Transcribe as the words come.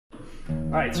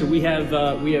All right, so we have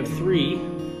three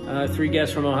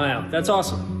guests from Ohio. That's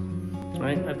awesome. All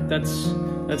right, that's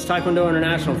Taekwondo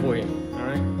International for you. All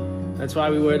right, that's why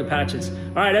we wear the patches.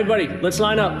 All right, everybody, let's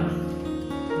line up.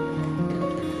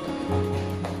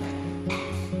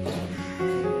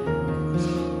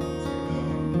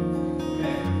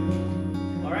 Okay.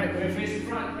 All right, we're gonna face the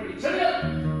front. Ready? Chili up.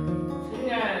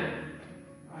 Junyan.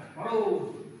 All right,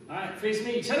 follow. All right, face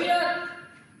me. Chili up.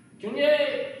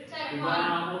 Junye.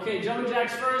 Wow. Okay, jumping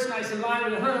jacks first, nice and light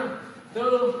with the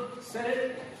do,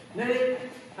 set, net,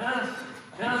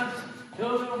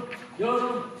 yo,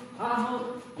 yo.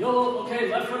 Okay,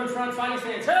 left foot in front, fighting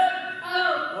stance.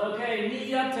 Okay,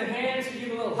 knee up to hands,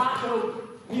 give a little hot go.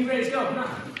 Knee raise, go. 1,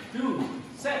 2,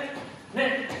 set,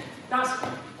 net, das,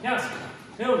 yes,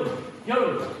 yo,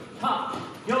 hop,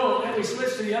 yo. And we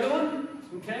switch to the other one.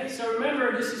 Okay, so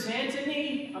remember, this is hand to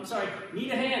knee. I'm sorry, knee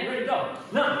to hand. Ready, go.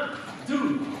 1,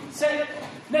 2, set,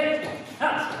 net,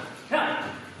 das,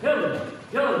 yo,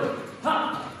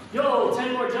 hop, yo.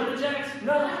 10 more jumping jacks.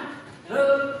 1,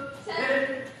 2,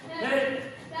 set, net,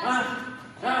 das,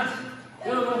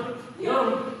 yo,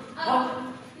 hop,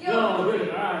 yo. Good.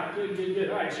 All right, good.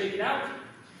 All right, shake it out.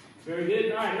 Very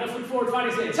good. All right, left foot forward,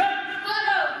 fighting stance.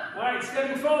 All right,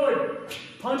 stepping forward,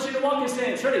 punch in the walking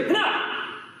stance. Ready?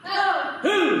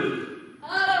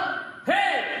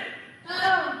 Hey!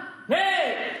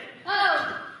 Hey!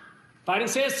 Fighting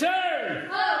stance, turn!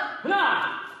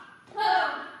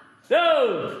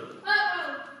 Do!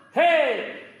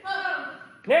 Hey!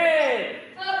 Hey!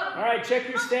 All right, check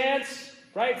your stance.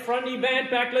 Right, front knee bent,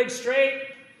 back leg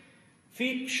straight.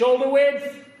 Feet shoulder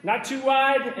width, not too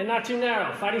wide and not too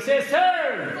narrow. Fighting stance,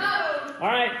 turn! All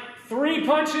right, 3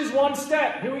 punches, 1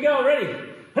 step. Here we go, ready?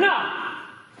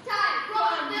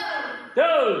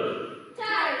 Do!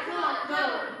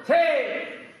 Taekwondo!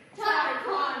 Hey!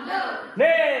 Taekwondo!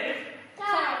 Nay!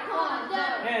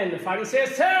 Taekwondo! And the fighting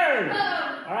stance, turn!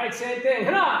 All right, same thing.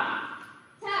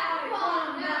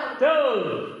 Taekwondo!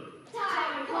 Do!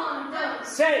 Taekwondo!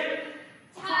 Say!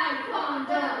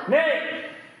 Taekwondo! Nay!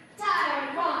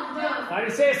 Taekwondo!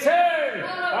 Fighting stance, turn!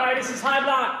 All right, this is high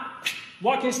block.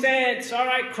 Walking stance. All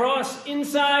right, cross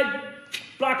inside.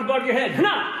 Block above your head.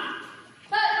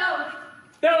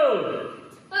 Do!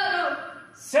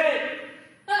 Say!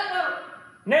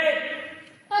 Nay!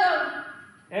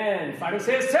 And fighting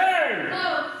stance, turn!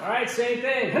 All right, same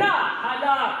thing. High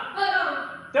block.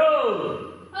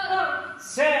 Do!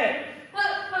 Say!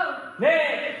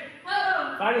 Nay!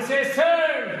 Fighting stance,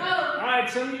 turn! All right,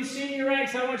 some of you senior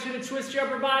ranks, I want you to twist your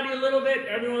upper body a little bit.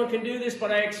 Everyone can do this,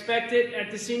 but I expect it at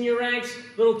the senior ranks.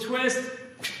 Little twist,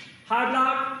 high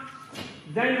block,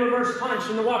 then reverse punch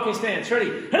in the walking stance. Ready?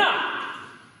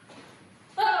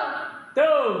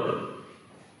 Do!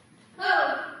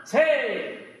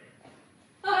 Say!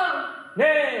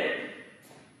 Nay!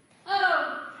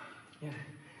 Yeah.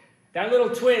 That little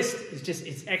twist is just,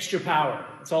 it's extra power.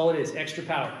 That's all it is, extra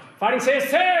power. Fighting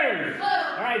stance, turn!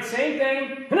 All right, same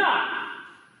thing.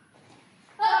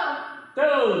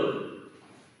 Do!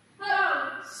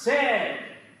 Say!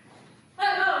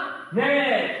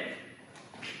 Nay!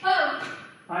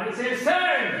 Fighting stance,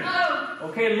 turn!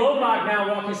 Okay, low block now,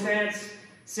 walking stance.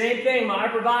 Same thing, my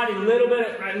upper body, little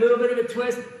bit of a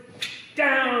twist.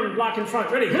 Down, block in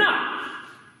front. Ready? And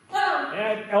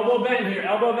elbow bend here,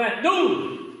 elbow bend.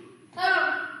 Do!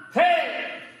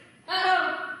 Hey!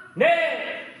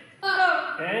 Nay!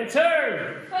 And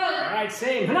turn. All right,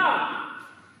 same.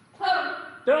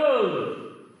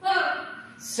 Do!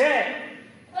 Set!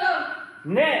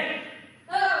 Net!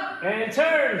 And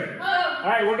turn. All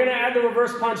right, we're going to add the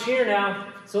reverse punch here now.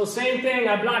 So same thing,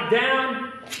 I block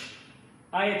down.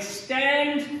 I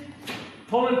extend,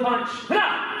 pull and punch.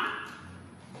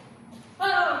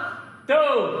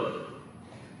 Do.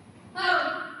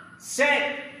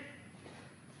 Set.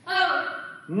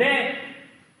 Net.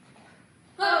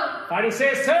 Fighting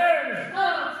stance, turn.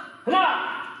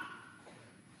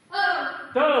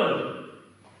 Do.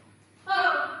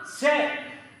 Set.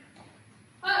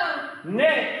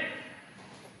 Net.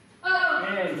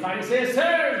 And fighting stance,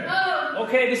 turn.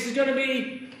 Okay, this is going to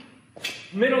be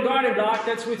middle guarded block.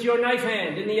 That's with your knife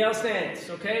hand in the L stance,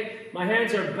 okay? My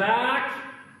hands are back,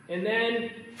 and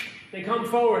then they come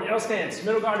forward. L stance,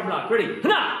 middle guarded block. Ready?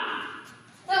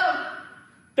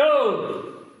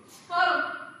 Do.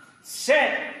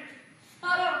 Set.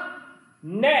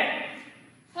 Net.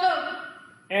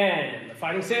 And the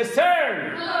fighting stance,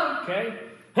 turn. Okay?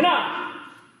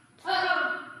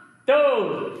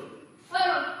 Do.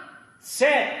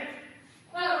 Set.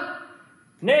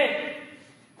 Net.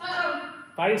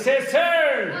 Fighting stance,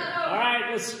 turn. All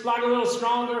right, let's block a little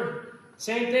stronger.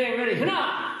 Same thing, ready?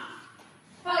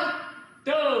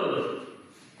 Do.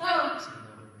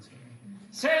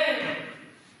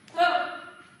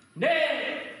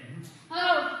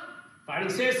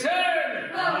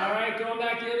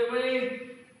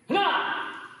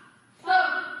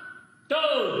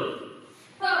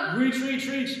 Reach, reach,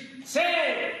 reach.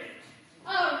 Say.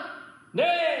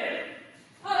 Ne.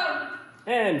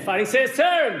 And fighting says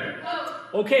turn.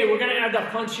 Okay, we're going to add the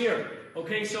punch here.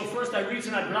 Okay, so first I reach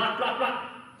and I block, block, block.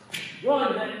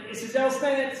 Run. Then this is L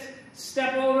stance.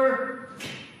 Step over.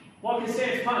 Walking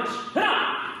stance punch.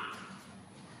 Ha!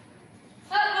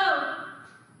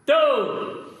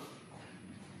 Do.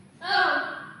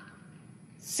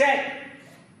 Set.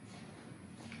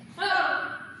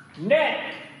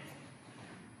 Net.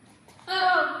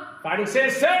 Fighting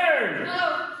says turn.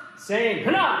 Same.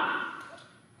 Hana.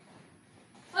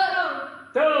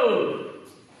 Do.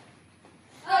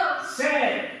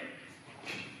 Set.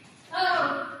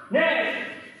 Net.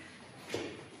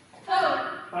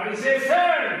 Fighting says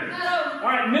turn. All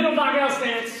right, middle block L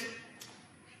stance.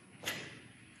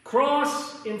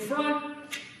 Cross in front.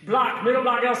 Block. Middle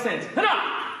block L stance.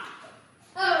 Hana.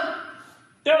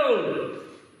 Do.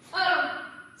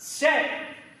 Set.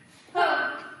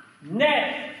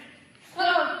 Net.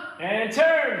 And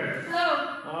turn.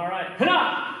 All right.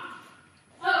 Hana.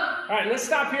 All right, let's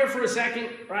stop here for a second.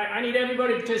 All right, I need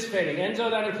everybody participating. Enzo,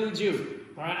 that includes you.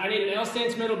 All right, I need an L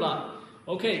stance middle block.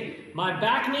 Okay, my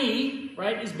back knee,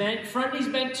 right, is bent. Front knee's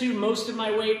bent too. Most of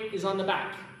my weight is on the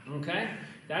back. Okay,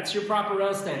 that's your proper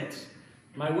L stance.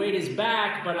 My weight is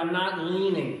back, but I'm not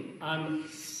leaning. I'm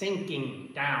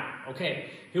sinking down.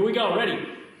 Okay, here we go. Ready?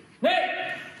 Knee.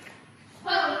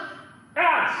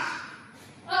 Yes.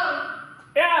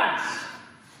 Yes.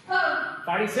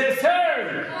 Fighting says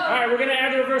turn. All right, we're going to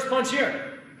add the reverse punch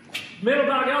here. Middle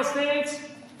block L stance.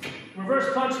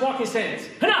 Reverse punch walking stance.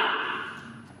 Hana.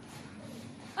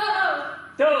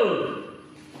 Do.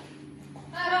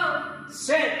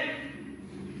 Sit.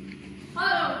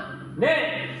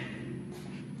 Net.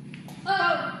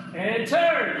 And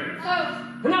turn.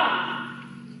 Hana.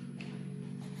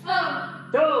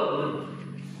 Do.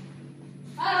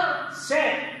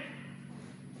 Sit.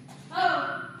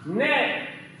 Net.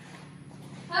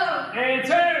 And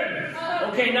turn.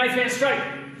 Okay, knife hand strike.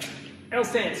 L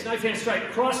stance, knife hand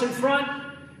strike. Cross in front.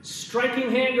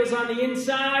 Striking hand goes on the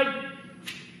inside.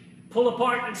 Pull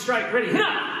apart and strike. Ready?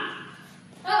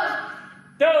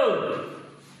 Do.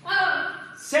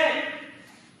 Set.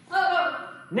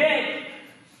 Net.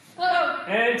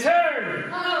 And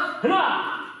turn.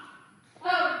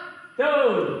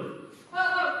 Do.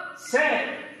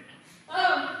 Set.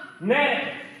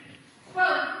 Net.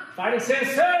 Fighting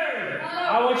says turn.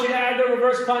 I want you to add the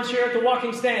reverse punch here at the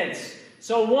walking stance.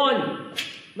 So 1,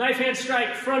 knife hand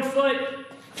strike, front foot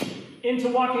into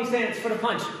walking stance for the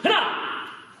punch.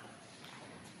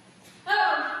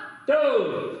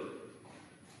 Do.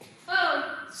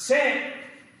 Set.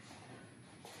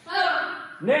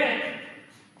 Net.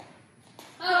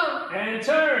 And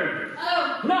turn.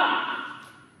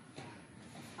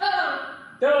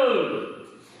 Do.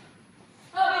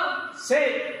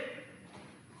 Set.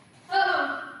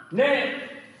 Net.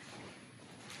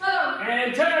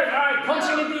 And turn. All right,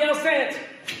 punching at the L stance.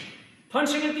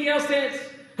 Punching at the L stance.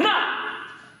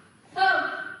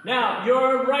 Now,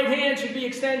 your right hand should be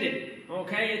extended.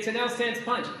 Okay, it's an L stance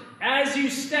punch. As you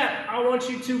step, I want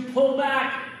you to pull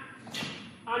back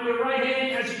on your right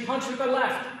hand as you punch with the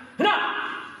left.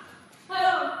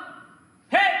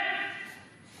 Hit.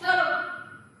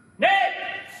 Net.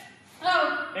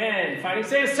 And fighting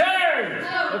stance turn.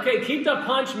 Okay, keep the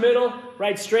punch middle,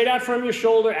 right straight out from your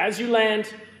shoulder as you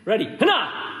land. Ready?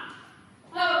 Hana.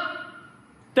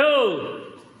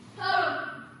 Do.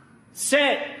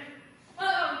 Sit.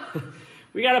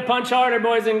 We got to punch harder,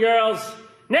 boys and girls.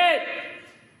 Net.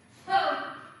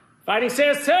 Fighting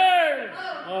says turn.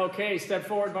 Okay, step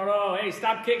forward, Baro. Hey,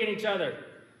 stop kicking each other.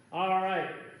 All right,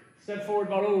 step forward,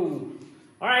 Baro.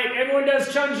 All right, everyone does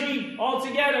Chunji all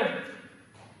together.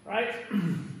 Right?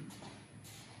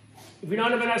 If you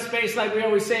don't have enough space, like we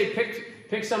always say,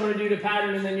 pick someone to do the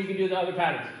pattern, and then you can do the other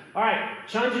pattern. All right,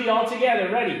 Chunji all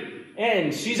together. Ready?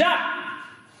 And she's up.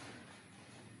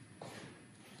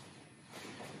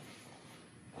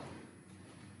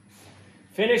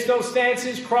 Finish those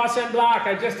stances, cross and block.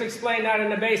 I just explained that in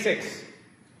the basics.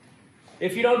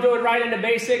 If you don't do it right in the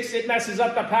basics, it messes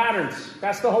up the patterns.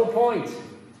 That's the whole point.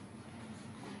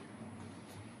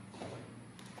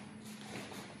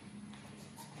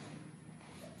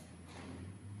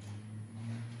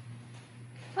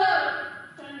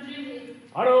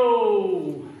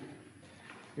 Hello.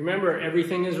 Remember,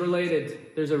 everything is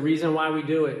related. There's a reason why we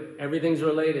do it. Everything's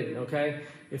related, okay?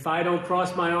 If I don't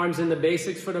cross my arms in the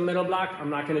basics for the middle block, I'm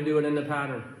not going to do it in the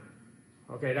pattern.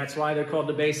 Okay, that's why they're called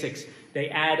the basics. They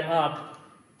add up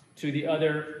to the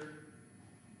other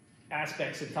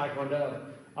aspects of Taekwondo.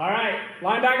 All right,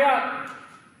 line back up.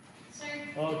 Sir.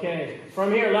 Okay,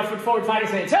 from here, left foot forward, fighting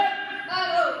stance. Hey!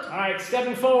 All right,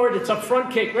 stepping forward, it's a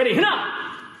front kick. Ready?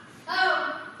 Hana!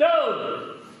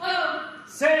 Do!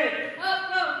 Set!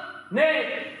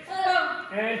 Ne!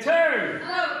 And turn!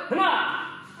 Hana!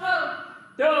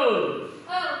 Do!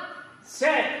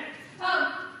 Set!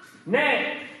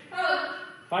 Ne!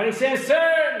 Fighting stance,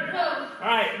 turn! All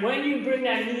right, when you bring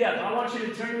that knee up, I want you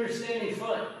to turn your standing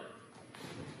foot.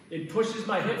 It pushes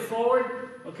my hip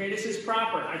forward. Okay, this is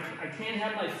proper. I can't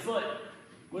have my foot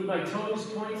with my toes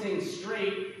pointing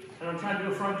straight, and I'm trying to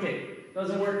do a front kick.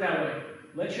 Doesn't work that way.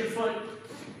 Let your foot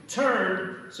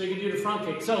turn so you can do the front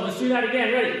kick. So let's do that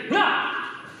again. Ready? Ha!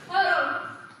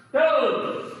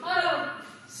 Do!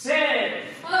 Set!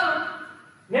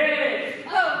 Ne!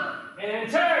 And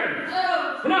turn!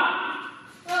 Ha!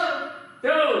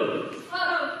 Do!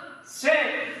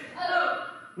 Set!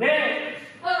 Ne!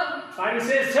 Fighting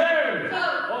says turn.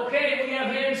 Okay, we have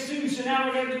hands too, so now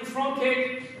we're going to do front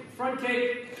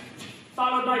kick,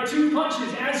 followed by 2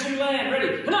 punches as you land.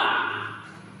 Ready? Hana!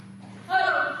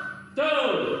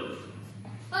 Do!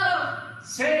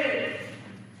 Set!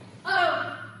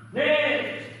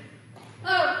 Ne!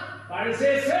 Fighting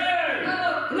says turn.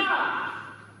 Hana!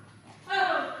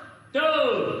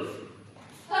 Do!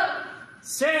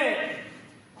 Set!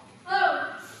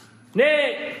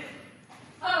 Ne!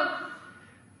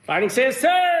 Fighting says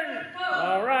turn.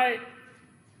 All right.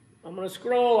 I'm going to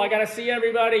scroll. I got to see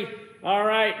everybody. All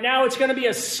right. Now it's going to be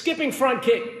a skipping front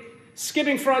kick.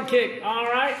 Skipping front kick. All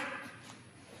right.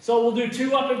 So we'll do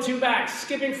 2 up and 2 back.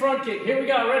 Skipping front kick. Here we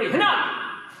go. Ready? Hana!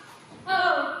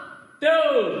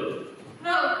 Do!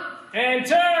 And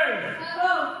turn!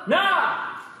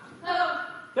 Na!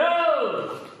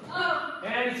 Do!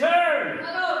 And turn!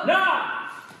 Na!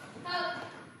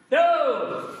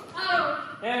 Do!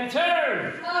 And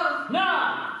turn!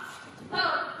 Na!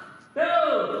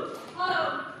 Do!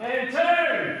 And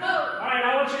turn! Alright,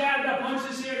 I want you to add the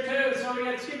punches here too. So we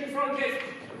got skipping front kick.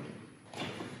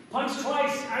 Punch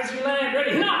twice as you land.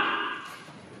 Ready? Na!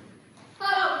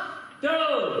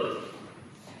 Do!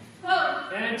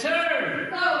 And turn!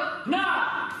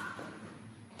 Na!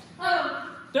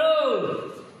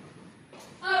 Do!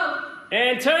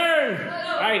 And turn!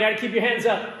 Alright, you gotta keep your hands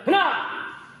up. Na!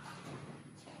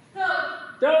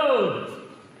 Do!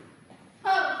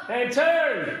 And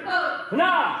turn!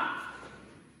 Na!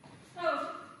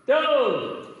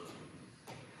 Do!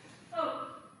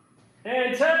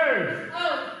 And turn!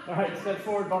 Alright, step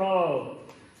forward, Baro.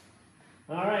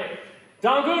 Alright.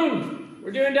 Dangun!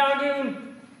 We're doing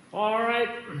Dangun. Alright.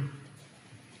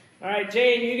 Alright,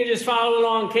 Jane, you can just follow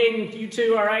along. Caden, you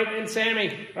too, alright? And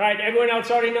Sammy. Alright, everyone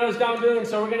else already knows Dangun,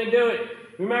 so we're going to do it.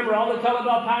 Remember, all the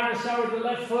kettlebell patterns start with the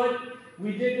left foot.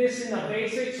 We did this in the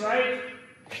basics, right?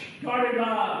 Guarded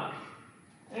block.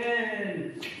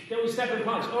 And then we step and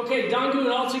punch. Okay, Dangun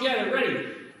all together. Ready?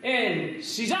 And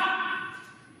she's up.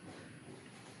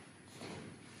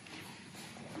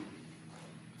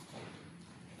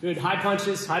 Good. High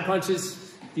punches, high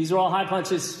punches. These are all high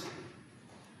punches.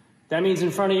 That means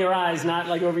in front of your eyes, not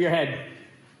like over your head.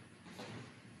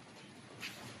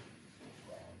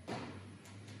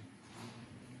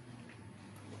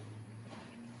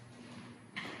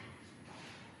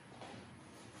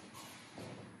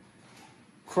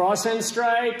 Cross and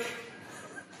strike.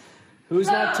 Who's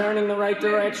not turning the right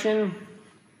direction?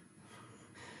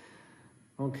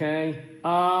 Okay.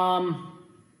 All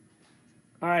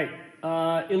right.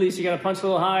 Elise, you got to punch a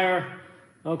little higher.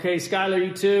 Okay, Skylar,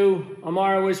 you too.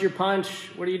 Amara, where's your punch?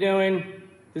 What are you doing?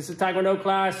 This is Taekwondo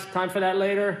class. Time for that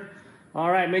later. All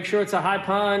right, make sure it's a high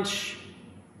punch.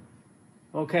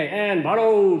 Okay, and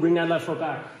Baro, bring that left foot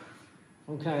back.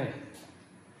 Okay.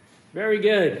 Very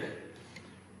good.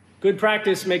 Good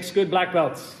practice makes good black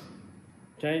belts.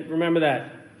 Okay, remember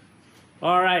that.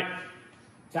 All right.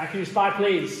 Back to your spot,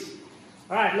 please.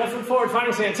 All right, left foot forward,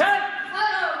 fighting stance. Head!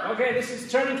 Okay, this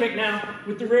is turning kick now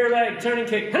with the rear leg. Turning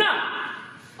kick. Hana!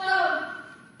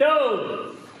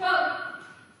 Do!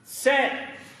 Set!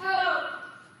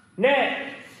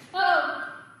 Net!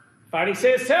 Fighting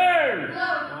says turn!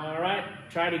 All right,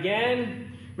 try it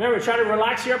again. Remember, try to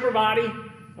relax your upper body.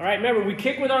 All right, remember, we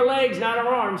kick with our legs, not our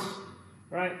arms.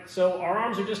 All right, so our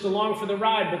arms are just along for the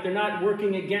ride, but they're not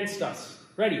working against us.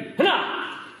 Ready?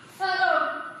 Hana!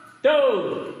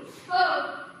 Do!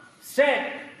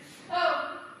 Set!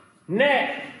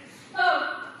 Net!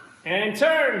 And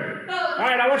turn. All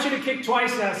right, I want you to kick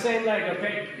twice now, same leg,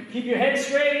 okay? Keep your head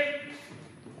straight,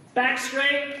 back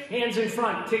straight, hands in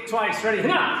front. Kick twice. Ready?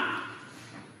 Hana!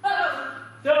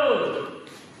 Do!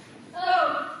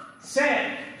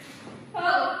 Set!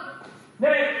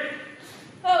 Net!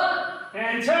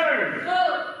 And turn.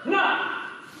 Hana!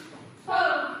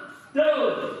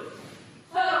 Do!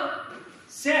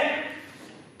 Set!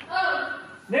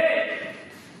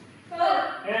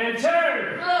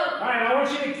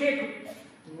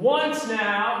 once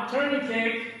now, turning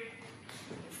kick,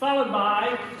 followed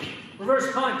by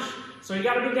reverse punch. So you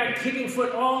got to bring that kicking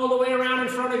foot all the way around in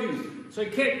front of you. So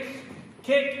kick,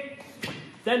 kick,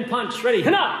 then punch. Ready?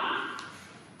 Hana!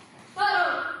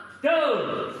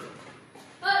 Do!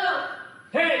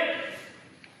 Hit!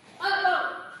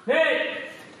 Hit!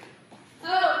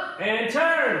 And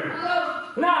turn!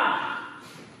 Hana!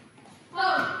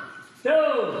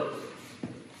 Do!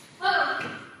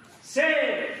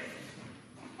 Sit!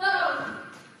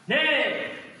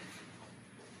 Hit!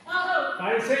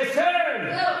 Fighting stance, turn!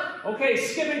 Okay,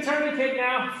 skipping turning kick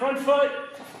now. Front foot.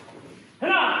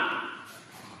 Hana!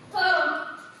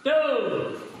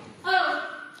 Do!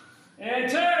 And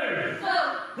turn!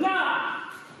 Hana!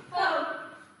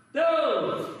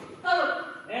 Do!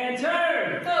 And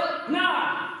turn!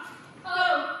 Hana!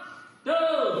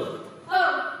 Do!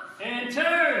 And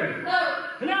turn!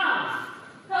 Hana!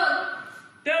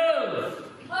 Do!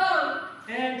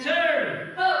 And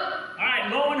turn!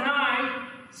 Alright, low and high.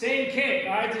 Same kick.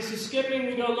 Alright, this is skipping.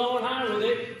 We go low and high with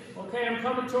it. Okay, I'm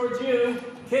coming towards you.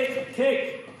 Kick,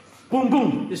 kick. Boom,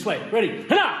 boom. This way. Ready?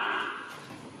 Hana!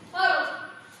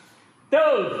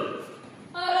 Do!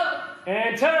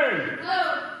 And turn!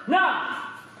 Na!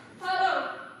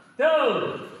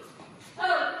 Do!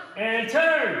 And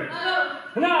turn!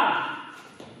 Na!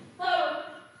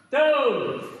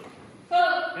 Do!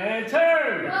 And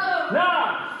turn!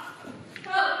 Na!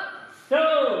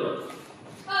 Do!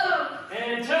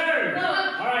 And turn!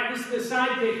 Alright, this is the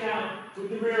side kick now with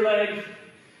the rear leg.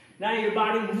 Now your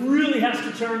body really has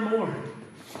to turn more.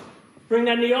 Bring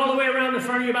that knee all the way around the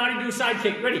front of your body, do a side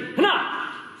kick. Ready? Hana!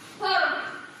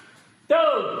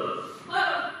 Do!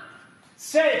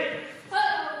 Sit!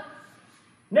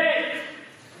 Neck!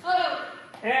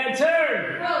 And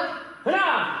turn!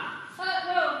 Hana!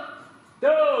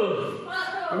 Do!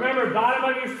 Remember, bottom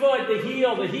of your foot, the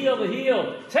heel, the heel, the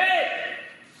heel. Take!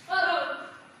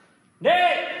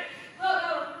 Neck!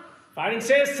 Fighting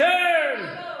stance,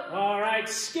 turn! All right,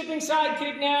 skipping side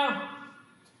kick now.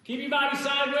 Keep your body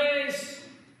sideways.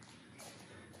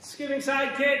 Skipping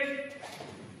side kick.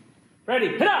 Ready,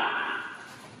 hit up.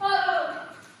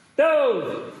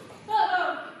 Do.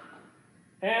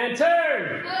 And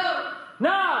turn.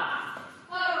 Na.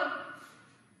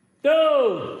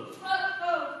 Do.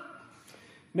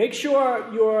 Make sure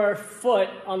your foot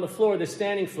on the floor, the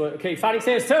standing foot. Okay, fighting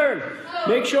stance, turn.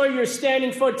 Make sure your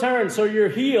standing foot turns so your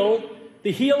heel,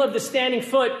 the heel of the standing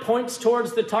foot points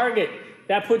towards the target.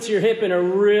 That puts your hip in a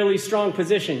really strong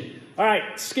position. All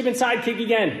right, skipping side kick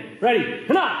again. Ready?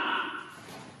 Hana!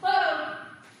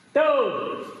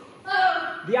 Do!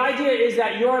 The idea is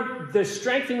that the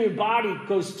strength in your body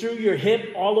goes through your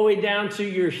hip all the way down to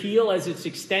your heel as it's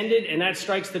extended, and that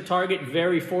strikes the target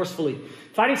very forcefully.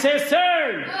 Fighting stance,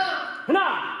 turn!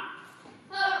 Hana!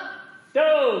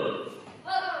 Do!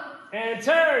 And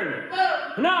turn!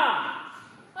 Hana!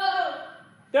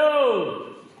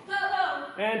 Do!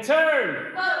 And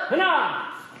turn!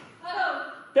 Hana!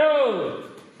 Do!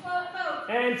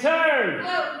 And turn!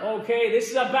 Okay, this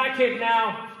is a back kick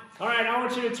now. All right, I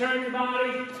want you to turn your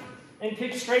body and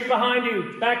kick straight behind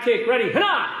you. Back kick, ready?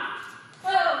 Hana!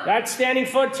 That standing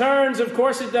foot turns, of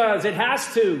course it does. It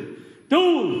has to.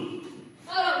 Do!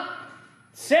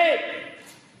 Sit!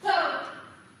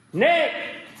 Neck!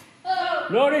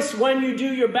 Notice when you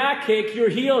do your back kick, your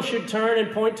heel should turn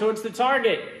and point towards the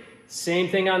target. Same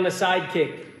thing on the side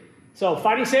kick. So,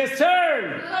 fighting stance,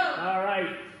 turn! All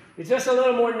right. It's just a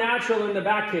little more natural in the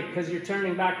back kick because you're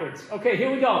turning backwards. Okay,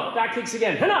 here we go. Back kicks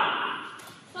again. Hana!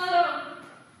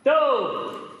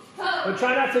 Do! But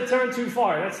try not to turn too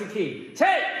far. That's the key.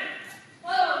 Take!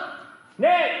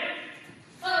 Neck!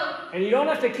 And you don't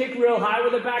have to kick real high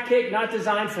with a back kick. Not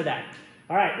designed for that.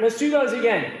 All right, let's do those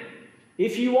again.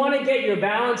 If you want to get your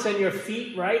balance and your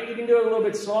feet right, you can do it a little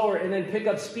bit slower and then pick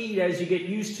up speed as you get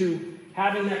used to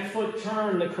having that foot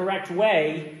turn the correct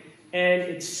way and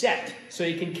it's set. So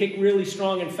you can kick really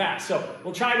strong and fast. So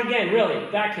we'll try it again, really.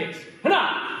 Back kicks.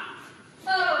 Hana!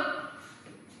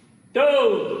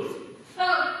 Do!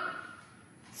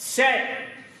 Set!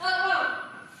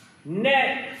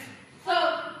 Neck!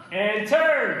 And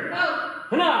turn!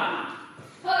 Hana!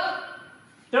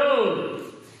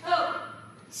 Do!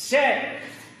 Set!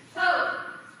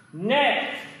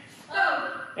 Neck!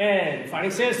 And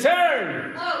fighting stance,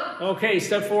 turn! Okay,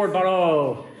 step forward,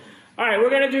 Baro. All right, we're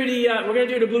gonna do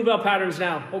the blue belt patterns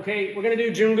now. Okay, we're gonna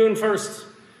do Jungun first.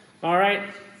 All right.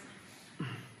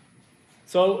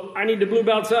 So I need the blue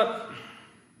belts up.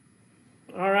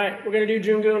 All right, we're gonna do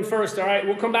Jungun first. All right,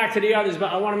 we'll come back to the others,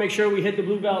 but I want to make sure we hit the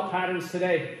blue belt patterns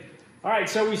today. All right,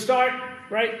 so we start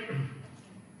right.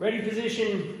 Ready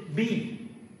position B.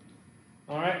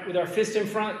 All right, with our fist in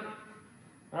front.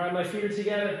 All right, my feet are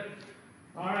together.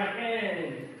 All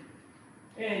right,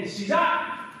 and she's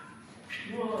up.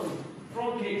 One,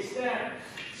 front kick, step,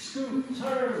 scoop,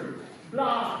 turn,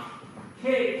 block,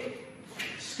 kick,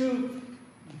 scoop,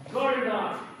 guard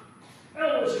block,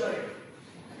 elbow strike,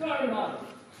 guard block,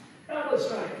 elbow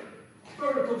strike,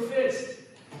 vertical fist,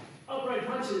 upright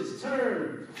punches,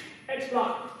 turn, X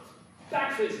block,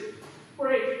 back fist,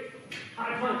 break,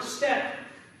 high punch, step,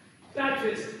 back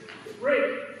fist,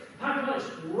 break, high punch,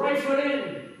 right foot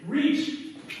in,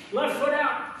 reach, left foot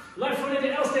out, left foot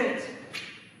into L stance,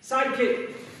 side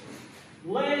kick,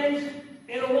 land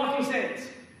in a walking stance,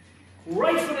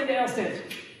 right foot into L stance,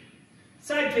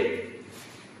 side kick,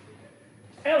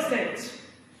 L stance,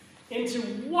 into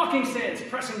walking stance,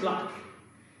 press and block,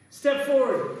 step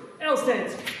forward, L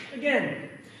stance, again,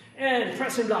 and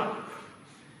press and block.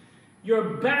 Your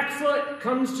back foot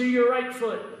comes to your right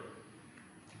foot,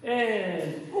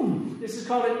 and boom. This is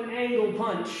called an angle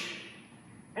punch.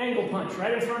 Angle punch,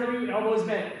 right in front of you, elbows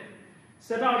bent.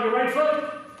 Step out with your right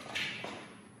foot,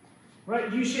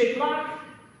 right U-shaped block,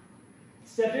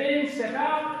 step in, step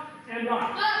out, and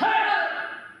block.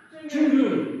 Hey!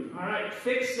 Chungun. All right,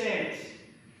 fixed stance.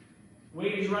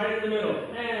 Weight is right in the middle,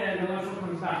 and the left foot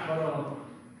comes back.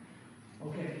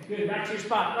 Okay, good, back to your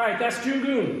spot. All right, that's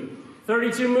Chungun.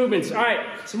 32 movements. All right,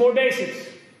 some more basics.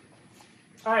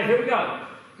 All right, here we go.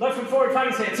 Left foot forward,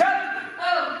 fighting stance.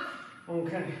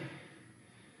 Okay.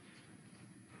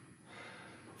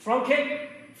 Front kick,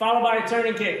 followed by a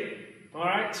turning kick. All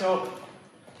right, so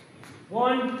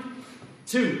 1,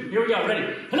 2. Here we go.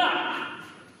 Ready? Hana.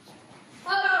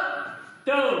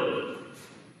 Do.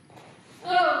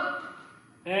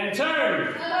 And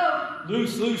turn.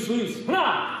 Loose, loose, loose.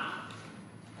 Hana.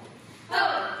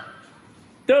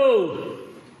 Do.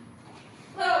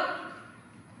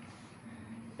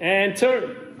 And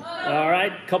turn. All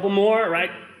right, couple more. All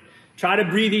right. Try to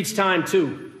breathe each time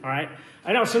too. All right.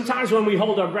 I know sometimes when we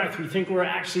hold our breath, we think we're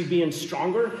actually being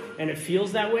stronger, and it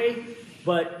feels that way,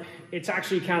 but it's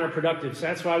actually counterproductive. So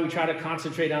that's why we try to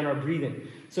concentrate on our breathing.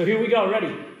 So here we go.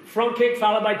 Ready? Front kick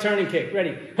followed by turning kick.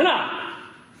 Ready? Hana.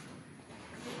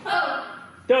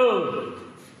 Do.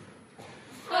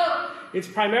 It's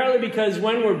primarily because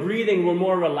when we're breathing, we're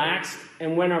more relaxed,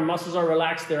 and when our muscles are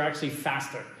relaxed, they're actually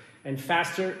faster, and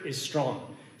faster is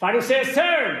strong. Fighting stance,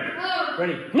 turn.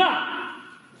 Ready? Hana.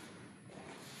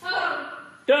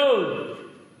 Do.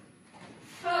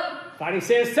 Fighting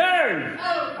stance, turn.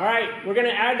 All right, we're going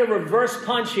to add the reverse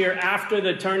punch here after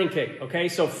the turning kick. Okay,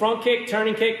 so front kick,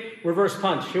 turning kick, reverse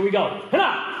punch. Here we go.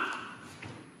 Hana.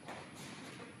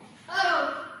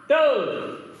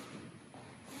 Do.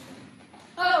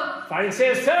 Fighting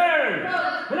stance, turn.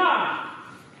 Hana.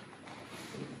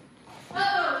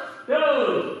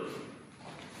 Do.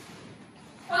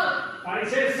 Fighting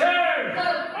stance, turn. All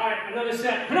right, another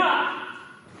step. Hana.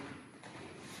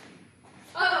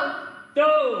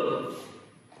 Do.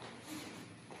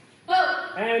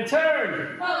 And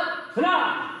turn.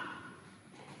 Hana.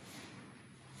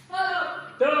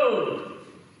 Do.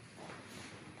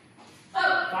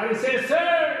 Fighting stance,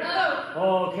 turn.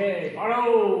 Okay.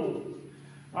 Paro.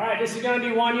 All right, this is going to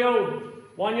be Wanyo.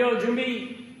 Wanyo,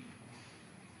 Junbi.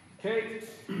 Okay.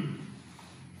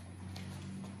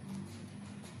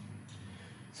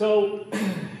 So,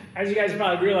 as you guys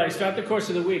probably realize, throughout the course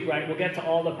of the week, right, we'll get to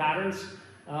all the patterns,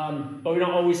 but we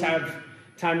don't always have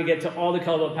time to get to all the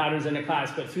kettlebell patterns in the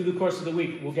class, but through the course of the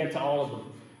week, we'll get to all of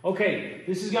them. Okay,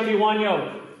 this is going to be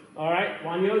Wanyo. All right,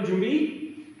 Wanyo,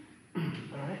 Junbi.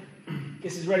 All right,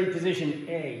 this is ready position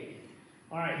A.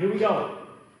 All right, here we go.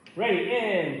 Ready,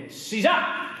 and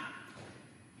Shiza.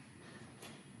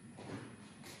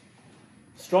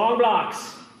 Strong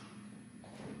blocks.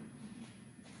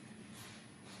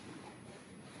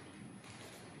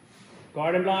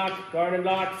 Guard and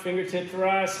block, fingertip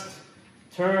thrust,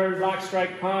 turn, block,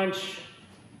 strike, punch.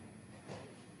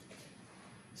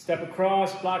 Step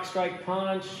across, block, strike,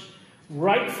 punch.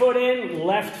 Right foot in,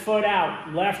 left foot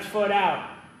out, left foot out.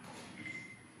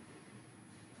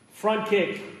 Front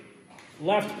kick,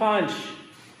 left punch,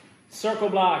 circle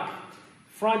block,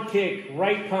 front kick,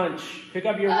 right punch. Pick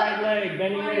up your right leg,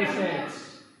 bending ready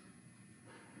stance.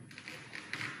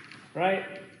 Right?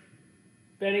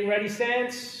 Bending ready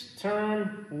stance.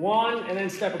 Turn, 1, and then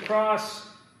step across,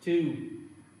 2.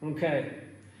 Okay.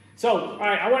 So, all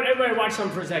right, I want everybody to watch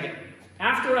something for a second.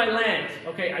 After I land,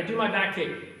 okay, I do my back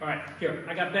kick. All right, here,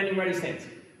 I got bending ready stance.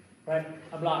 Right?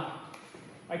 I block.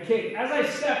 I kick. As I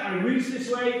step, I reach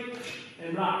this way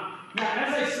and block. Now,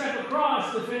 as I step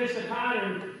across to finish the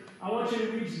pattern, I want you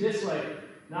to reach this way.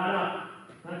 Not up.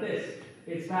 Not this.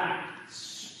 It's back.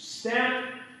 Step,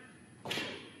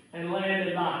 and land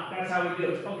and lock. That's how we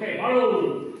do it. Okay,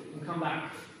 baru, and come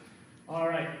back. All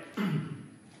right.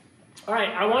 All right,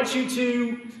 I want you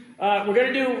to, we're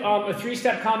going to do a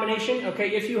 3-step combination.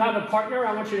 Okay, if you have a partner,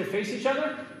 I want you to face each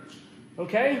other.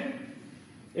 Okay?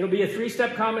 It'll be a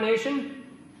 3-step combination.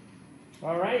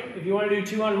 All right, if you want to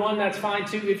do 2-on-1, that's fine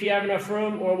too, if you have enough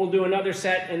room, or we'll do another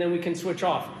set and then we can switch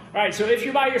off. All right, so if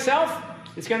you're by yourself,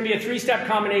 it's going to be a 3-step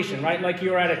combination, right? Like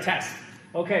you were at a test.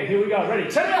 Okay, here we go.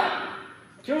 Ready? Set it up.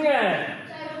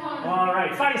 All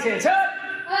right, fighting stance. Up.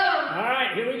 All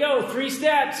right, here we go. 3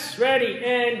 steps. Ready,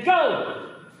 and go.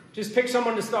 Just pick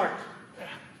someone to start.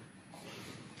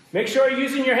 Make sure you're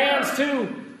using your hands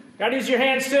too. Got to use your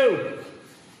hands too.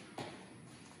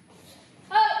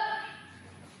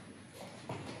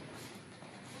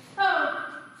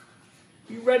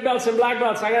 You red belts and black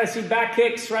belts, I got to see back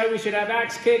kicks, right? We should have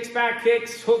axe kicks, back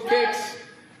kicks, hook kicks.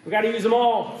 We got to use them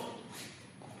all.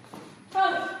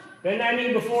 Bend that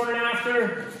knee before and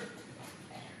after.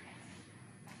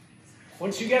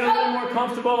 Once you get a little more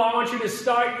comfortable, I want you to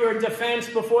start your defense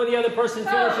before the other person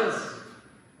finishes.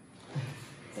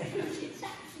 That's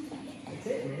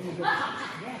it, man. You go punch.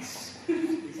 Yes.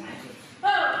 Exactly.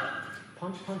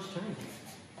 Punch, punch, turn.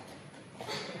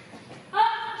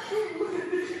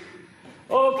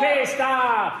 Okay,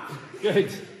 stop.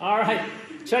 Good. All right.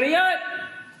 Chariot.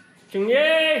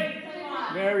 Kungye.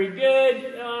 Very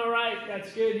good. All right.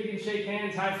 That's good. You can shake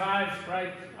hands, high five,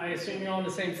 right? I assume you're all in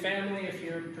the same family if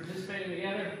you're participating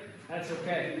together. That's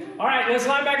okay. All right. Let's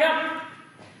line back up.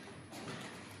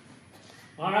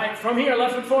 All right. From here,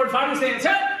 left foot forward, fighting stance.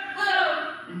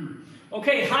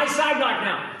 Okay. High side block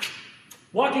now.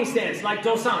 Walking stance like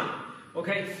Dosan.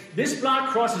 Okay. This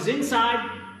block crosses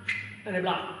inside and a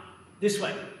block. This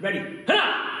way. Ready.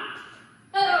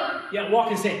 Yeah,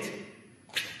 walking stance.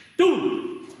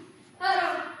 Do.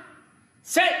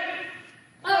 Set.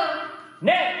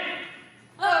 Net.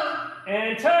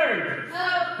 And turn.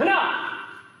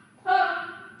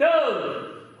 Do.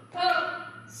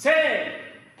 Set.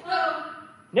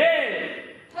 Net.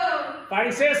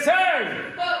 Fighting stance,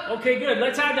 turn. Okay, good.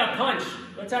 Let's add that punch.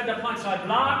 Let's add that punch. So I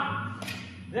block.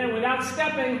 Then without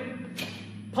stepping,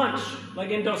 punch, like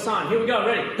in Dosan. Here we go,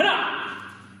 ready.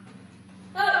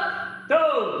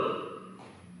 Do.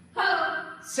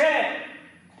 Set.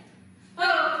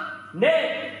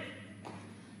 Net.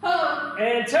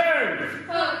 And turn.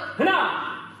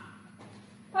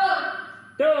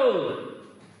 Do.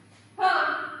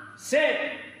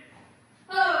 Set.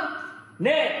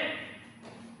 Net.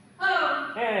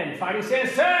 And fighting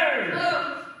stance, turn.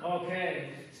 Okay,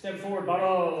 step forward,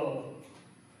 baro.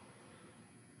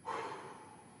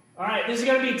 All right, this is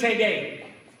going to be Tae-ge.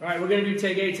 All right, we're going to do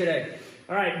Tae-ge today.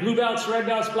 All right, blue belts, red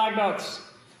belts, black belts.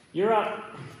 You're up.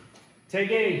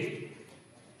 Tae-ge.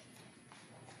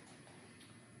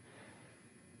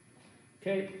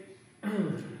 Okay. All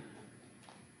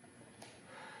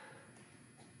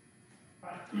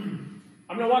right.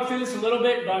 I'm going to walk through this a little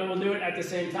bit, but we'll do it at the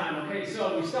same time. Okay,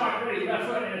 so we start, ready, left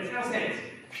foot, and it's L stance.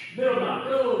 Middle block,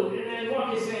 go, and then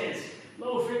walking stance.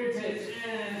 Low fingertips,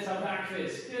 and it's a back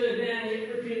fist. Good, then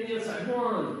you repeat the other side.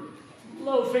 1,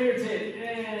 low fingertip,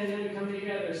 and then we come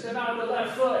together. Step out with the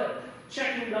left foot,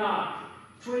 checking block.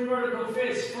 Twin vertical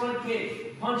fist, front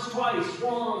kick, punch twice.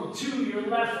 1, 2, your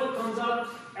left foot comes up,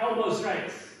 elbow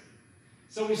strikes.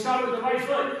 So we start with the right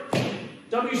foot,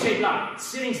 W-shaped block,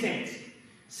 sitting stance.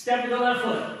 Step with the left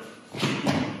foot.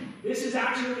 This is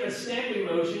actually a stamping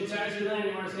motion, so as you're landing,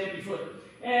 you want to stamp your foot.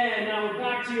 And now we're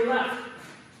back to your left.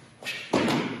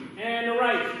 And the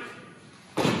right.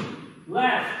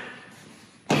 Left.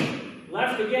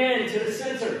 Left again to the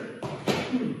center.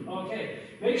 Okay.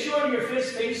 Make sure your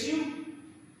fists face you.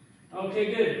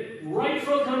 Okay, good. Right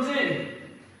foot comes in.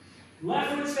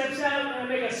 Left foot steps out and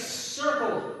make a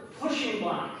circle pushing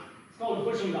block. It's called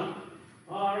a pushing block.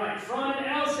 All right. Front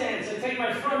L stance. I take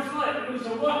my front foot and move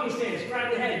to walking stance.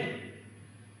 Grab the head.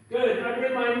 Good. I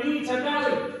bring my knee to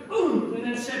belly. Boom. And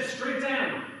then step straight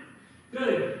down.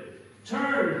 Good.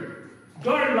 Turn.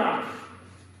 Guard block.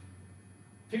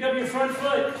 Pick up your front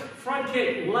foot. Front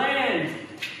kick. Land.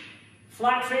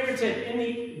 Flat fingertip in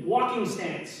the walking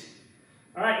stance.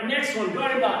 All right. Next one.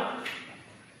 Guard block.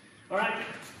 All right.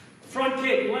 Front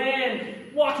kick.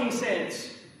 Land. Walking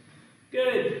stance.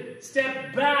 Good.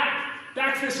 Step back.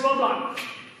 Back fist low block.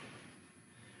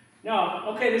 Now,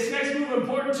 okay, this next move is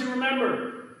important to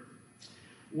remember.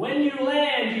 When you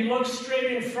land, you look straight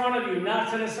in front of you,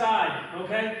 not to the side,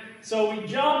 okay? So we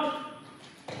jump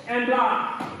and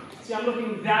block. See, I'm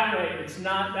looking that way. It's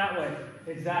not that way.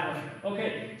 It's that way.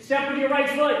 Okay, step with your right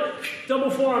foot. Double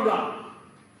forearm block.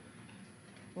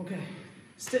 Okay.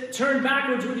 Turn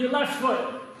backwards with your left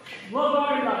foot. Low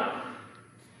guard block.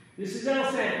 This is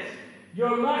L stance.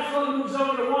 Your left foot moves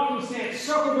over to walking stance.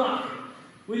 Circle block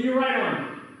with your right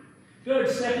arm. Good.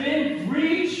 Step in,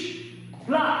 reach,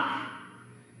 block.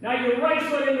 Now your right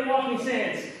foot into walking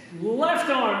stance. Left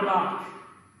arm block.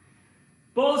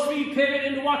 Both feet pivot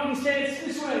into walking stance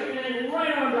this way, and then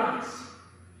right arm blocks.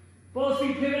 Both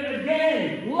feet pivot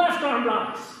again, left arm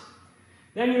blocks.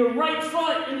 Then your right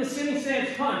foot in the sitting stance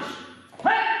punch.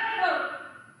 Hey! Oh.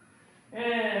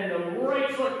 And the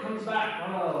right foot comes back.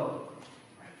 Oh.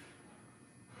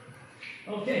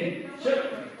 Okay, sure.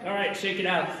 All right, shake it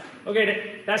out.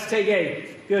 Okay, that's take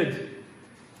A. Good.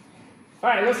 All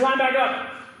right, let's line back up.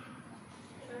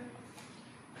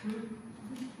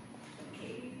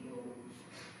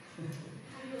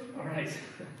 All right.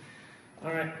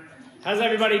 All right. How's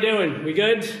everybody doing? We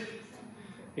good?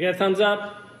 You got a thumbs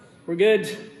up? We're good?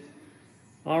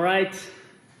 All right.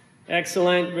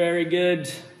 Excellent. Very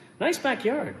good. Nice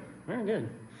backyard. Very good.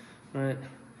 All right.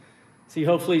 See,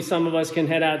 hopefully some of us can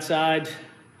head outside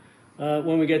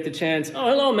when we get the chance. Oh,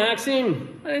 hello,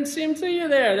 Maxime. I didn't see you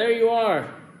there. There you are.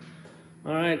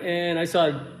 All right. And I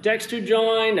saw Dexter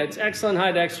join. That's excellent.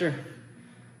 Hi, Dexter.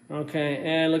 Okay,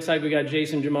 and looks like we got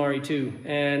Jason Jamari too.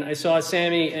 And I saw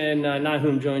Sammy and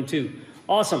Nahum join too.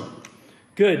 Awesome.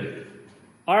 Good.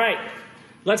 All right,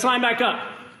 let's line back up.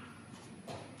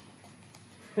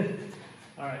 All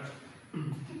right.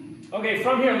 Okay,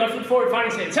 from here, left foot forward,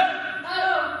 fighting stance.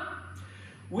 Up.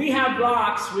 We have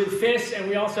blocks with fists, and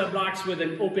we also have blocks with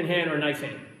an open hand or knife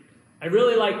hand. I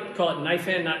really like to call it knife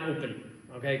hand, not open,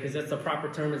 okay, because that's the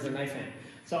proper term is a knife hand.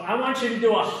 So I want you to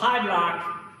do a high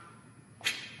block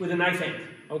with a knife hand,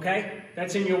 okay?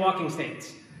 That's in your walking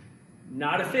stance.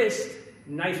 Not a fist,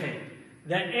 knife hand.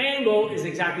 The angle is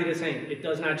exactly the same. It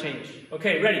does not change.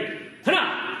 Okay, ready?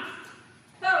 Hana!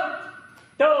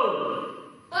 Do!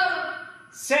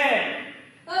 Se!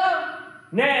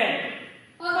 Ne!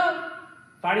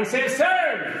 Fighting stance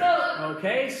turn!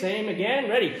 Okay, same again.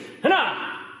 Ready?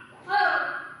 Hana!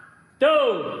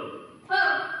 Do!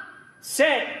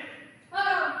 Se!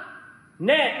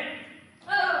 Ne!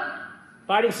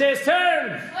 Fighting stance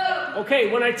turn.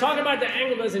 Okay, when I talk about the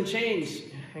angle doesn't change.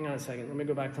 Hang on a second. Let me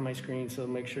go back to my screen so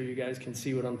make sure you guys can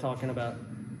see what I'm talking about.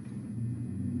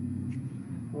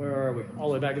 Where are we? All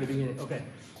the way back at the beginning. Okay.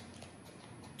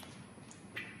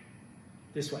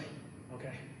 This way.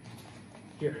 Okay.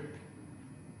 Here.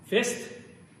 Fist,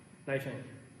 knife hand.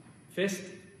 Fist,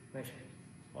 knife hand.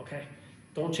 Okay.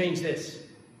 Don't change this.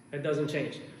 It doesn't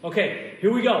change. Okay,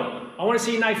 here we go. I want to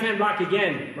see knife hand block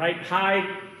again, right? High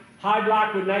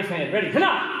block with knife hand. Ready?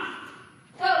 Hana!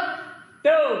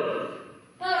 Do!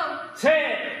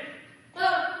 Se!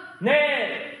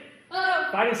 Ne!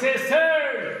 Fighting stance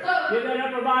turn! Give that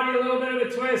upper body a little bit of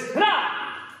a twist.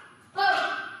 Hana!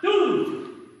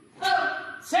 Do!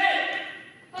 Se!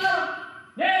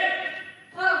 Ne!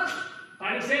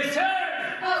 Fighting stance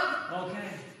turn! Okay.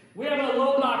 We have a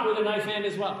low block with a knife hand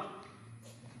as well.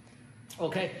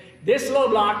 Okay. This low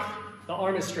block, the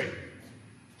arm is straight.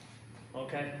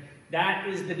 Okay. That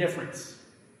is the difference.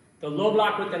 The low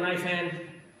block with the knife hand,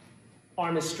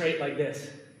 arm is straight like this.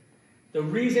 The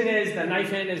reason is the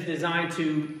knife hand is designed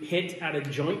to hit at a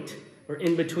joint or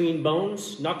in between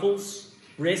bones, knuckles,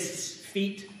 wrists,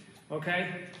 feet,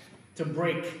 okay, to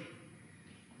break.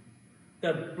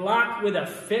 The block with a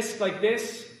fist like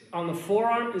this on the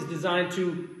forearm is designed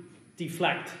to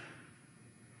deflect.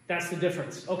 That's the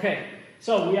difference. Okay,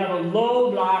 so we have a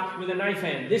low block with a knife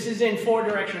hand. This is in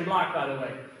 4-direction block, by the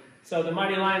way. So the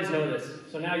Mighty Lions know this.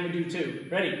 So now you do too.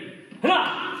 Ready?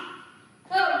 Hana!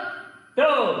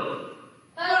 Do!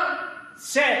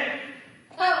 Se!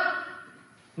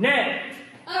 Ne!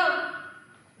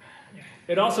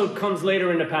 It also comes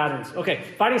later in the patterns. Okay,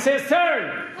 fighting stance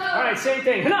turn! All right, same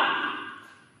thing. Hana!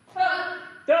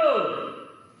 Do!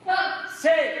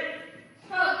 Se!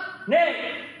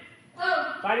 Ne!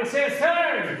 Fighting stance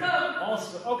turn!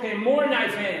 Also, okay, more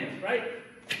knife hand, right?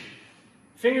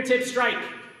 Fingertip strike.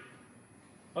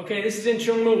 Okay, this is in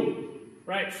Chung Mu,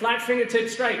 right? Flat fingertip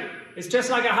strike. It's just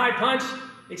like a high punch,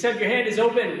 except your hand is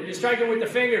open. You're striking with the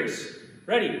fingers.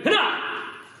 Ready? Hana!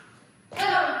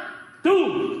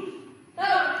 Do!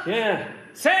 Yeah.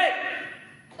 Se!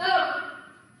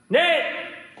 Ne!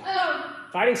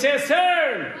 Fighting stance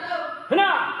turn!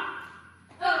 Hana!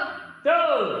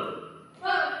 Do!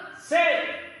 Se!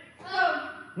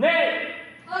 Ne!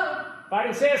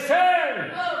 Fighting stance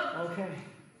turn! Okay.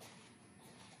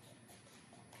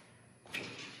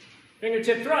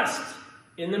 Fingertip thrust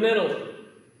in the middle.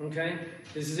 Okay?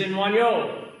 This is in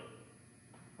Wanyo.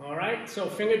 All right? So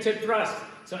fingertip thrust.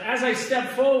 So as I step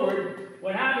forward,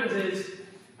 what happens is,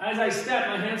 as I step,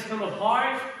 my hands come up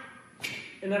hard,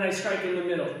 and then I strike in the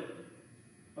middle.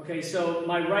 Okay, so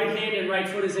my right hand and right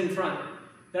foot is in front.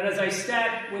 Then as I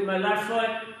step with my left foot,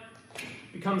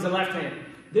 becomes a left hand.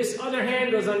 This other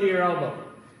hand goes under your elbow.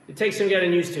 It takes some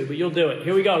getting used to, but you'll do it.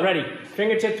 Here we go, ready.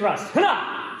 Fingertip thrust.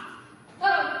 Hana!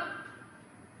 Oh.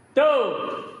 Do.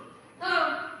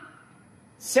 Oh.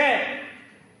 Set.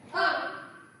 Oh.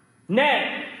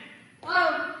 Net.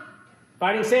 Oh.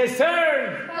 Fighting stance,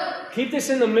 turn. Oh. Keep this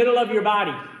in the middle of your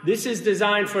body. This is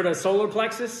designed for the solar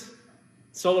plexus.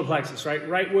 Solar plexus, right?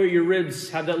 Right where your ribs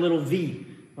have that little V.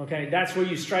 Okay, that's where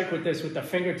you strike with this with the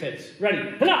fingertips.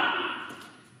 Ready? Hana!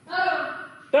 Oh.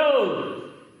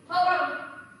 Do. Oh.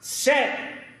 Set.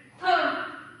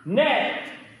 Oh. Net.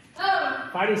 Oh.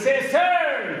 Fighting stance,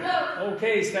 turn. Oh.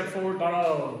 Okay, step forward,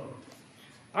 baro.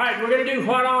 All right, we're going to do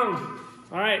hwarang.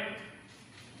 All right.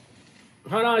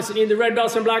 Hwarang, so you need the red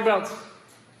belts and black belts.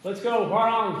 Let's go,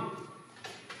 hwarang.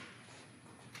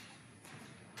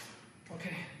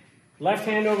 Okay. Left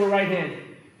hand over right hand.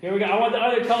 Here we go. I want the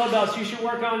other color belts. You should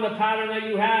work on the pattern that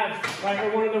you have, right?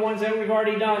 Or one of the ones that we've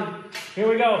already done. Here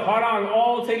we go. Hwarang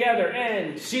all together.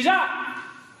 And 시작!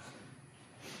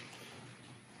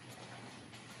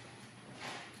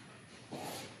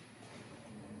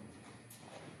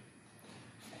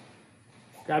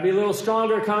 Gotta be a little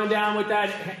stronger coming down with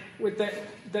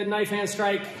that knife hand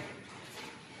strike.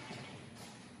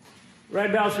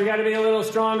 Red belts, we gotta be a little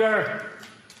stronger.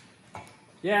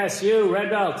 Yes, you, red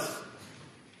belts.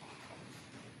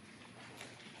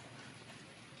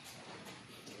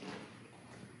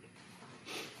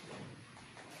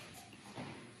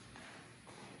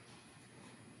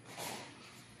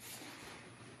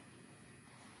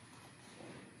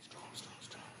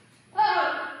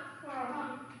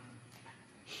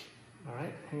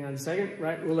 Hang on a second.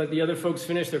 Right, we'll let the other folks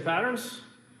finish their patterns.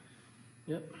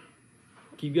 Yep.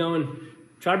 Keep going.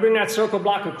 Try to bring that circle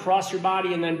block across your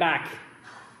body and then back.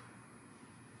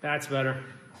 That's better.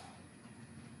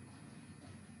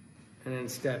 And then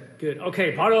step. Good.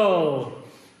 Okay, paro.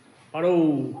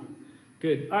 Paro.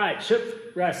 Good. All right,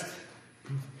 shift, rest.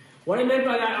 What I meant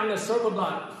by that on the circle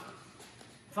block,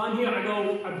 if I'm here, I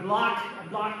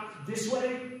block this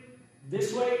way,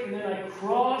 and then I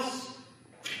cross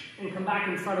and come back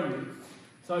in front of you.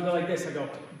 So I go like this. I go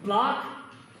block,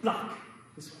 block.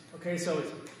 This way. Okay, so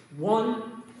it's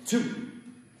 1, 2.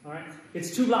 All right,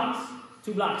 it's 2 blocks.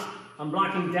 2 blocks. I'm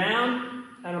blocking down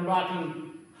and I'm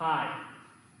blocking high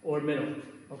or middle.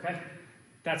 Okay,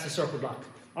 that's a circle block.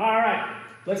 All right,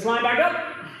 let's line back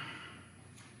up.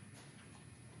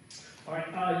 All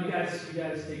right, you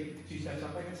guys take 2 steps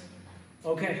up, I guess.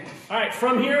 Okay. All right,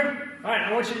 from here. All right,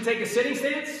 I want you to take a sitting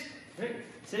stance. Okay,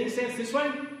 sitting stance this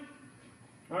way.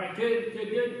 All right, good, good,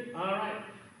 good. All right.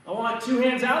 I want 2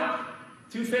 hands out,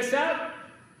 2 fists out.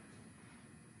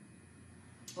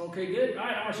 Okay, good. All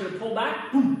right, I want you to pull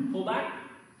back. Boom, pull back.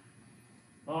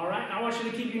 All right, I want you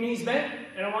to keep your knees bent,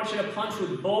 and I want you to punch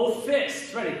with both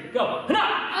fists. Ready, go.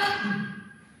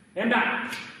 And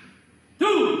back.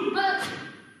 2.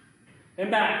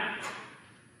 And back.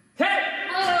 Hit.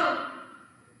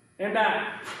 And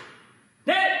back.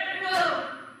 Hit.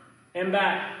 And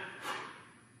back.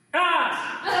 Yes.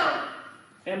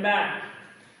 And back.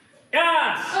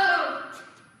 Yes.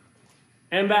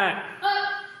 And back.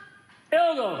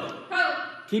 Yogo.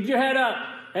 Keep your head up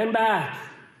and back.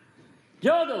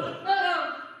 Yogo.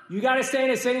 You got to stay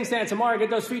in a sitting stance. Amara, get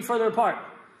those feet further apart.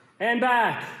 And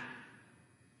back.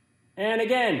 And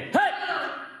again. Hit.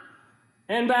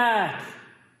 And back.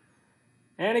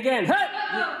 And again. Hit.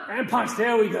 And punch.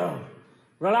 There we go.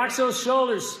 Relax those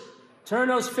shoulders. Turn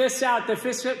those fists out. The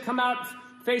fists come out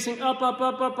facing up, up,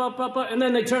 up, up, up, up, up, and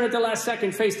then they turn at the last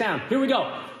second face down. Here we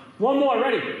go. One more.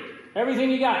 Ready?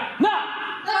 Everything you got. No!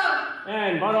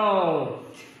 And baro.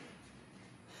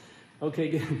 Okay,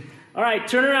 good. All right,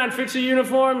 turn around. Fix your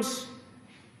uniforms.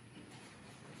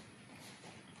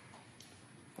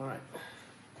 All right.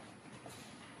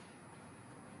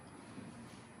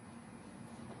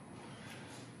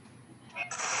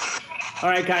 All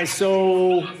right, guys,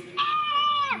 so...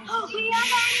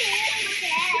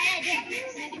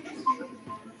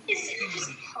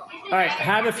 All right,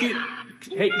 have a few...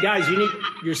 Hey, guys,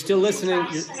 you're still listening.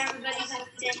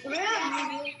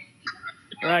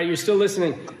 All right, you're still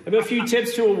listening. I have a few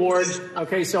tips to award.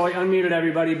 Okay, so I unmuted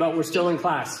everybody, but we're still in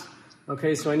class.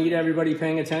 Okay, so I need everybody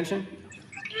paying attention.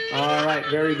 All right,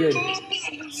 very good.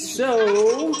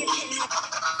 So...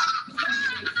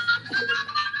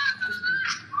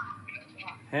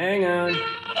 Hang on.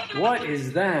 What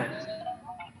is that?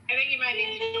 I think you might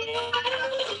be.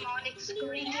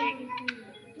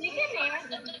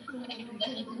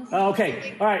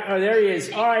 Okay. All right. Oh, there he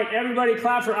is. All right. Everybody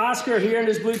clap for Oscar here in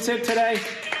his blue tip today.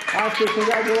 Oscar,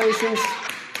 congratulations.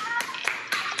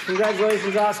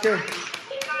 Congratulations, Oscar.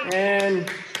 And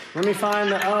let me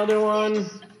find the other one.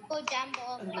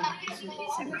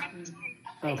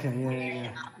 Okay,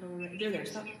 yeah. There,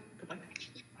 stop. Go back.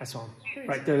 I saw him.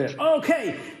 Right there.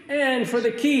 Okay, and for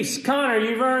the Keefs, Connor,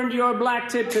 you've earned your black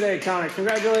tip today, Connor.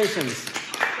 Congratulations.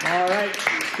 All right,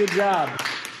 good job.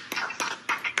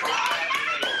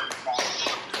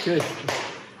 Good.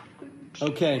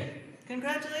 Okay.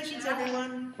 Congratulations,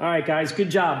 everyone. All right, guys, good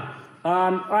job.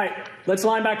 All right, let's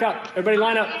line back up. Everybody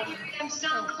line up. I'm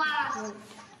still in class.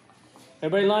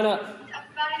 Everybody line up.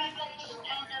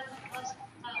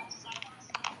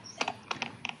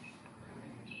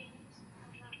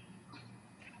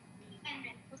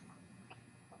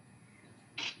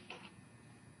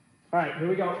 All right, here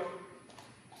we go.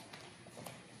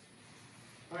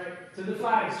 All right, to the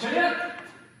flags. Chelia.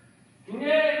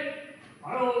 Kunye.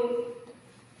 Aro.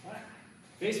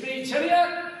 Face me.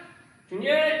 Chelia.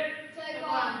 Kunye.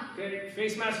 Taekwon. Okay,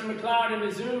 face Master McLeod in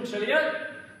the Zoom. Chelia.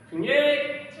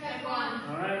 Kunye. Taekwon.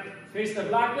 All right, face the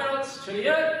black belts.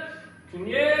 Chelia.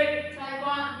 Kunye.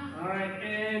 Taekwon. All right,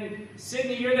 and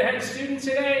Sydney, you're the head student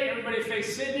today. Everybody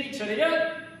face Sydney.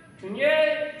 Chelia.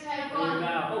 Kunye.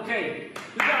 Taekwon. Okay,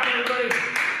 good job, everybody.